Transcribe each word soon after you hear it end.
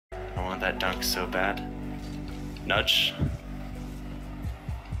want that dunk so bad. Nudge.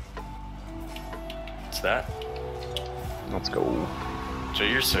 What's that? Let's go. Joe,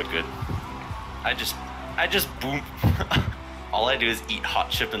 you're so good. I just boom. All I do is eat hot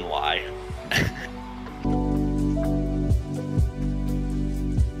chip and lie.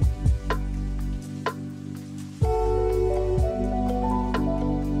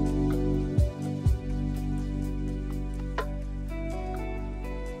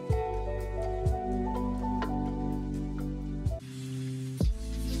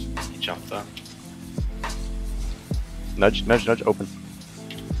 He jumped up. Nudge, nudge, nudge, open.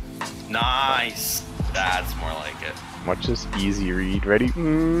 Nice. That's more like it. Watch this easy read. Ready? What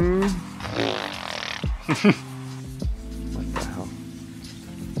the hell?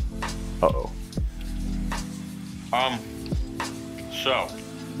 Uh-oh. So,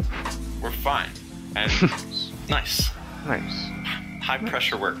 we're fine. And nice. Nice. High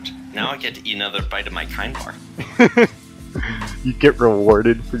pressure worked. Now I get to eat another bite of my kind bar. You get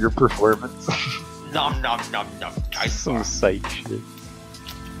rewarded for your performance. Nom nom nom nom. Kind Some bar. psych shit.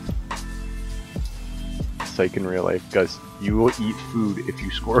 Psych in real life, guys. You will eat food if you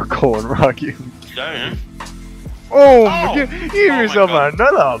score a goal in Rocky. Damn. Oh, give yourself God.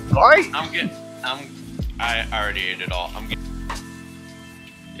 another bite. I already ate it all.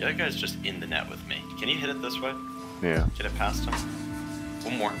 The other guy's just in the net with me. Can you hit it this way? Yeah. Get it past him.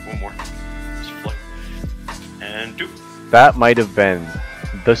 One more. Just flick. And do. That might have been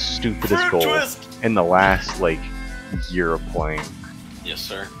the stupidest Fruit goal twist! in the last, like, year of playing. Yes,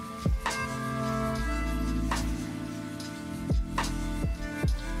 sir.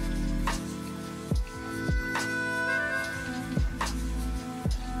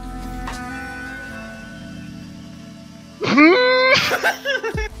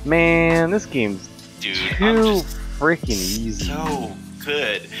 Man, this game's Dude, too freaking easy. so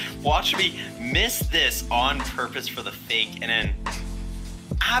good. Watch me miss this on purpose for the fake and then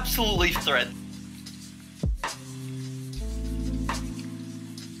absolutely thread.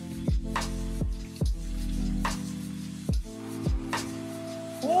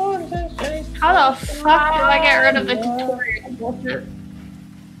 How the fuck do I get rid of the tutorial?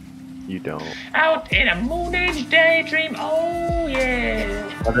 You don't. Out in a moon age daydream, oh yeah.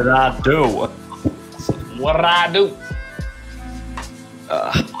 What did I do? What did I do?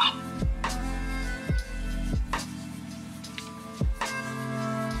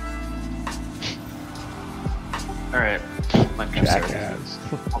 Alright. My Jackass.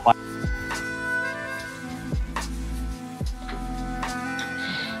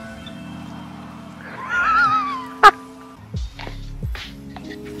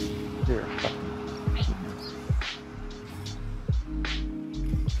 You're a fucking penis.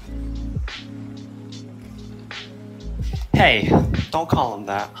 Hey, don't call him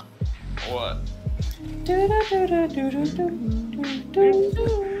that. What?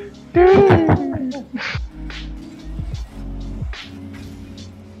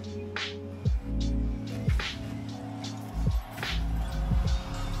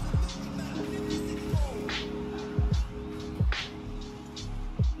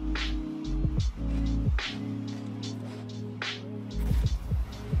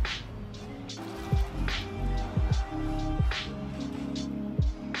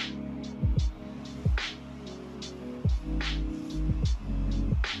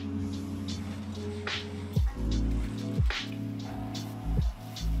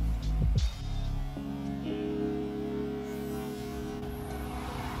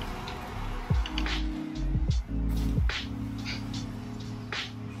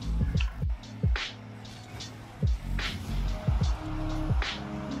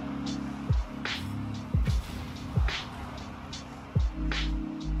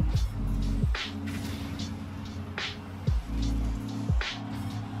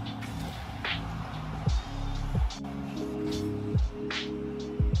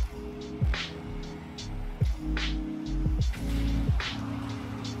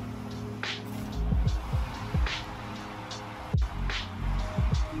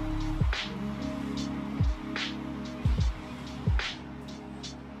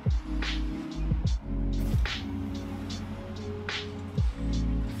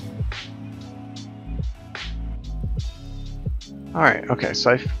 Alright, okay,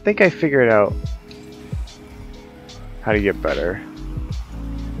 so I think I figured out how to get better.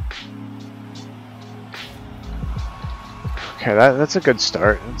 Okay, that's a good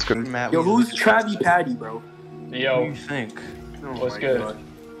start. That's good. Matt, Yo, who's Travie Patty, bro? What do Yo, you think? Oh What's my good? God.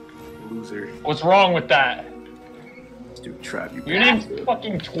 Loser. what's wrong with that? Dude, trap you. Your name's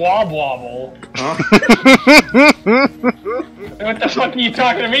fucking Twab Wobble. Huh? What the fuck are you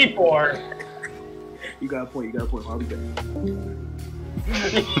talking to me for? You got a point. I'll be good.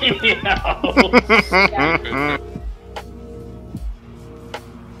 Yeah.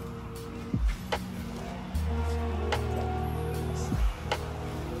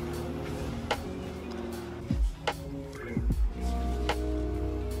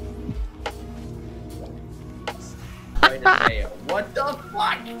 What the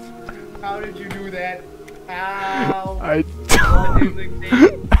fuck? How did you do that? How? I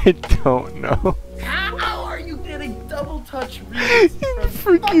don't know. How are you getting double touch reads from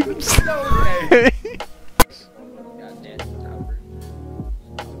Freaking fucking Snowday?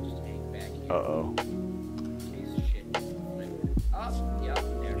 Uh-oh.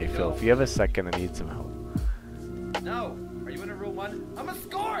 Hey Hey Phil, if you have a second, I need some help. No! Are you in a rule 1? I'm a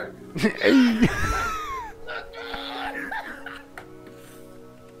score! Hey.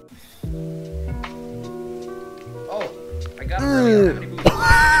 Oh! I got it early.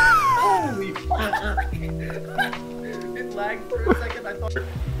 Holy fuck! It lagged for a second, I thought.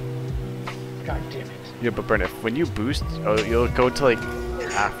 God damn it. Yeah, but Brent, when you boost, you'll go to like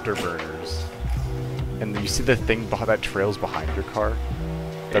afterburners, and you see the thing that trails behind your car.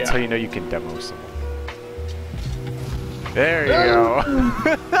 That's how you know you can demo someone. There you go.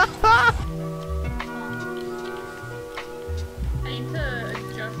 I need to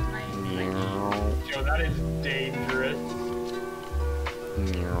adjust my Yo, that is dangerous.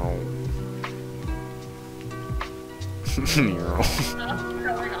 stuff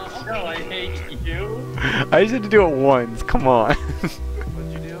going on. Yo, I hate you. I just had to do it once. Come on.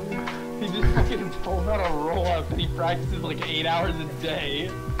 What'd you do? He just fucking pulls out a roll up and he practices like 8 hours a day.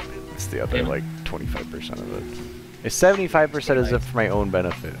 It's the other like 25% of it. If 75% is it for my own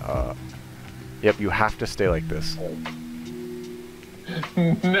benefit. Yep, you have to stay like this.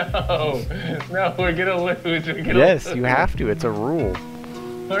 No, we're gonna lose. Yes, you have to. It's a rule.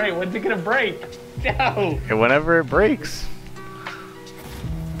 Alright, when's it gonna break? No! And whenever it breaks.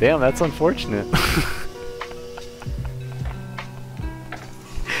 Damn, that's unfortunate.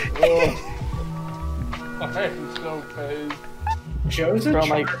 I'm so pissed. Joe's a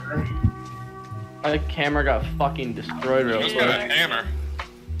my camera got fucking destroyed real Who's quick. got a hammer?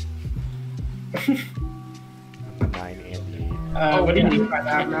 9 and 8. What do you mean by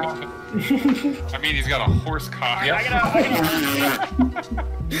that now? I mean, he's got a horse cock.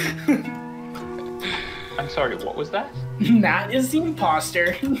 I'm sorry, what was that? Matt is the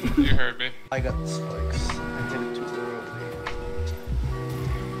imposter. You heard me. I got the spikes. I did it too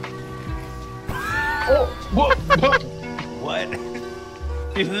early. What? What?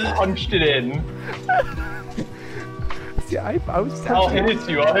 He punched it in. See, I was I'll hit it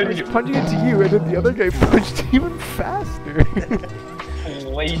to you, I'll hit it to you. punching it to you, and then the other guy punched even faster.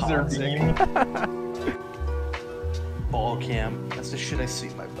 Laser beam. Ball cam. That's the shit I see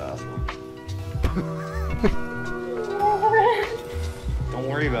in my bathroom. Don't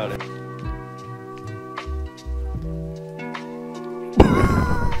worry about it.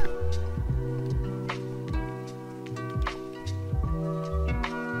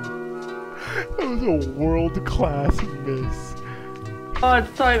 That was a world-class miss. Oh,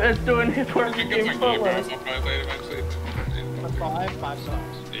 it's time. It's doing his work You again. get my game, bro. I'll play it eventually. Five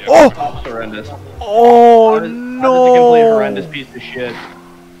stars. Yeah. Oh! Horrendous. Oh I was a complete no! horrendous piece of shit.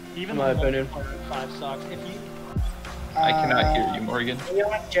 Even In my opinion. 5 sucks. If you... I cannot hear you, Morgan. You know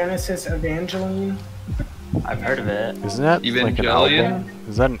what Genesis Evangeline? I've heard of it. Isn't that like an Evangelion? album?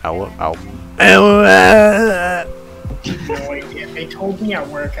 Is that an album? No idea. They told me at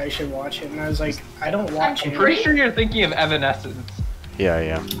work I should watch it, and I was like, I don't watch I'm it. pretty sure you're thinking of Evanescence. Yeah,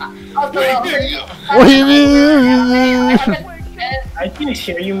 yeah. What What do you mean? I can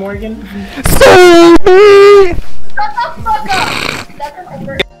hear you, Morgan. Sorry! Shut the fuck up! That's an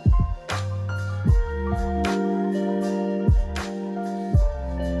over.